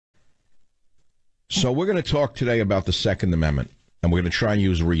So we're going to talk today about the Second Amendment, and we're going to try and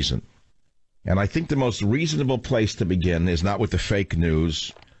use reason. And I think the most reasonable place to begin is not with the fake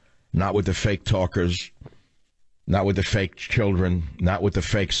news, not with the fake talkers, not with the fake children, not with the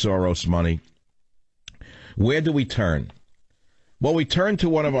fake Soros money. Where do we turn? Well, we turn to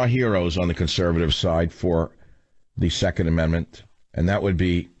one of our heroes on the conservative side for the Second Amendment, and that would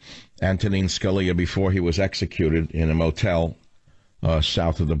be Antonin Scalia before he was executed in a motel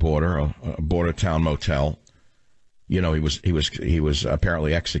south of the border, a border town motel. You know, he was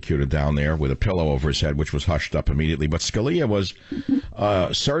apparently executed down there with a pillow over his head, which was hushed up immediately. But Scalia was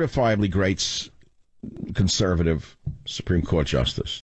certifiably great conservative Supreme Court justice.